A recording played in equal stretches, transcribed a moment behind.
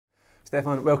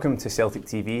Stefan, welcome to Celtic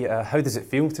TV. How does it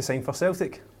feel to sign for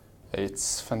Celtic?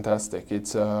 It's fantastic.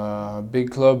 It's a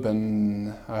big club,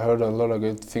 and I heard a lot of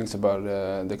good things about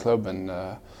the club, and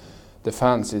the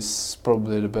fans is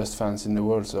probably the best fans in the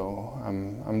world. So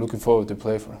I'm looking forward to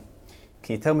play for them.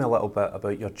 Can you tell me a little bit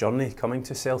about your journey coming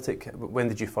to Celtic? When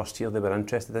did you first hear they were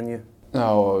interested in you?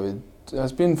 No, it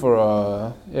has been for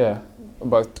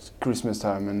about Christmas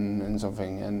time and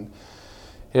something, and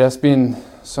it has been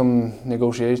some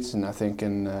negotiation, I think,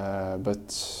 and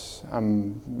but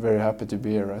I'm very happy to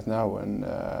be here right now. And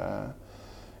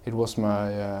it was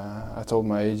I told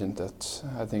my agent that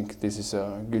I think this is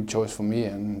a good choice for me,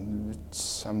 and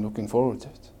I'm looking forward to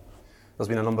it. There's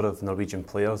been a number of Norwegian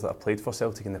players that have played for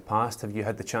Celtic in the past. Have you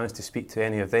had the chance to speak to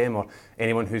any of them or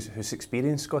anyone who's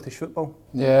experienced Scottish football?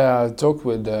 Yeah, I talked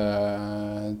with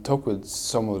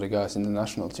some of the guys in the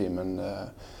national team, and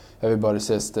everybody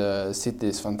says the city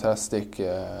is fantastic,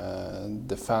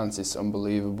 the fans is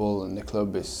unbelievable, and the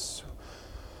club is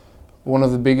one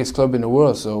of the biggest clubs in the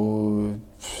world. So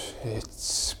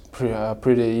it's a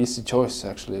pretty easy choice,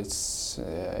 actually. It's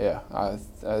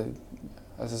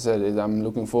as I said, I'm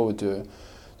looking forward to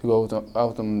go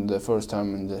out on the first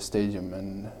time in the stadium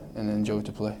and enjoy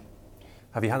to play.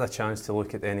 Have you had a chance to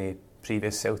look at any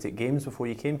previous Celtic games before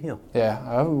you came here? Yeah,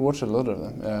 I have watched a lot of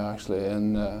them actually,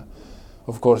 and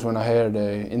of course when I heard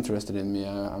they're interested in me,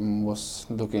 I was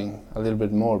looking a little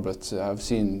bit more, but I've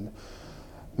seen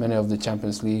many of the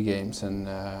Champions League games and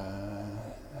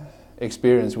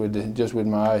experience just with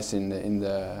my eyes in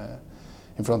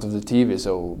front of the TV,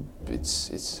 so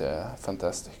it's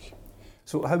fantastic.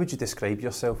 So how would you describe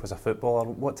yourself as a footballer?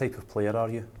 What type of player are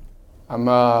you? I'm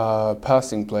a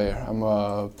passing player, I'm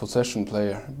a possession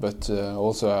player, but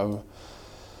also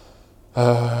I'm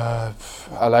a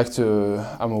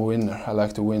winner, I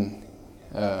like to win.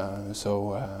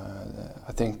 So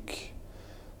I think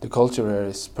the culture here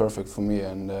is perfect for me,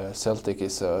 and Celtic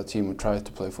is a team who tries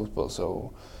to play football,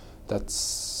 so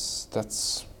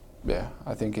yeah,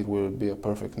 I think it will be a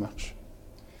perfect match.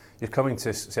 You're coming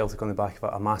to Celtic on the back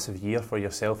of a massive year for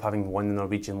yourself, having won the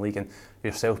Norwegian League and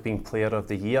yourself being Player of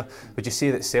the Year. Would you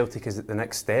say that Celtic is at the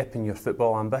next step in your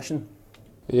football ambition?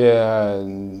 Yeah,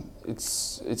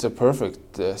 it's a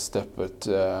perfect step, but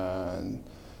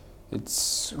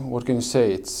it's, what can you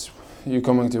say? You're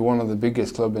coming to one of the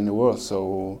biggest clubs in the world,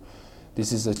 so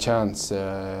this is a chance.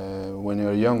 When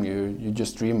you're young, you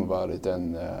just dream about it,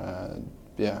 and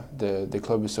yeah, the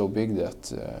club is so big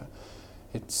that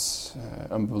it's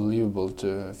unbelievable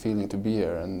feeling to be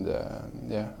here. And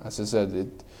yeah, as I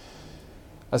said,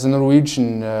 as a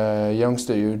Norwegian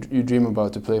youngster, you dream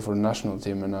about to play for the national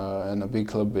team and a big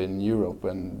club in Europe,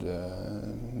 and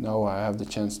now I have the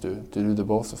chance to do the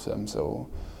both of them, so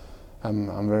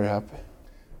I'm very happy.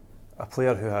 A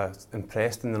player who has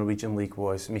impressed in the Norwegian League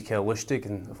was Mikael Lustig,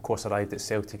 and of course arrived at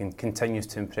Celtic and continues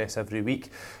to impress every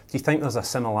week. Do you think there's a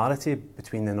similarity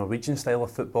between the Norwegian style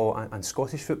of football and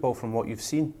Scottish football from what you've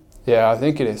seen? Yeah, I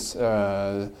think it is.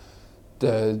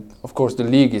 Of course the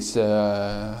league is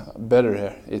better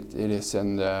here, it is,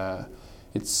 and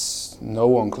it's no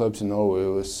one clubs in Norway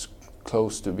who's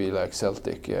close to be like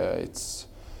Celtic. It's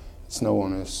no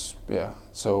one who's, yeah.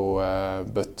 So,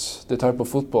 but the type of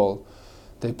football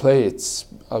they play, it's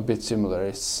a bit similar.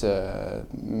 It's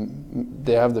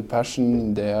they have the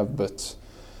passion they have, but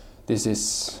this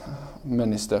is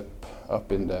many step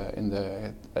up in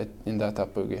that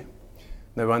upper game.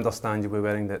 Now I understand you'll be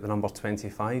wearing the number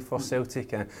 25 for Celtic.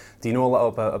 Do you know a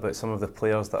little bit about some of the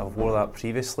players that have wore that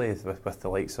previously, with the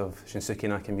likes of Shinsuke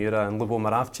Nakamura and Lubo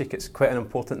Moravcik? It's quite an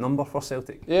important number for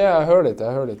Celtic. Yeah, I heard it.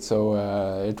 So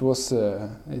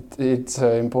it's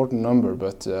an important number,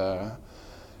 but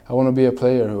I want to be a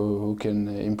player who can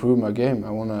improve my game.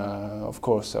 Of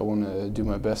course, I want to do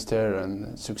my best here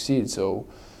and succeed. So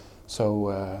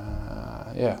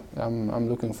yeah, I'm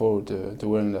looking forward to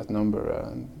wearing that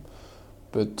number.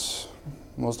 But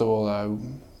most of all,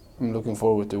 I'm looking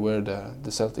forward to wear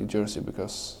the Celtic jersey,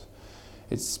 because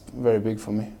it's very big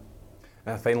for me.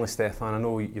 Finally, Stefan, I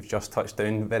know you've just touched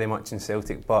down very much in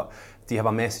Celtic, but do you have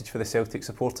a message for the Celtic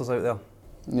supporters out there?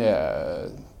 Yeah,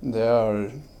 they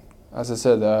are. As I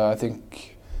said, I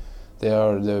think they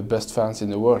are the best fans in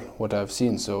the world, what I've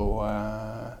seen. So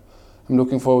I'm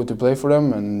looking forward to play for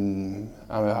them, and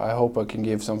I hope I can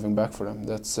give something back for them.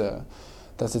 That's the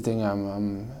thing I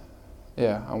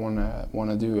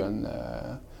wanna do, and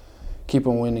keep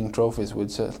on winning trophies with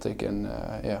Celtic, and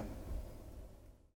yeah.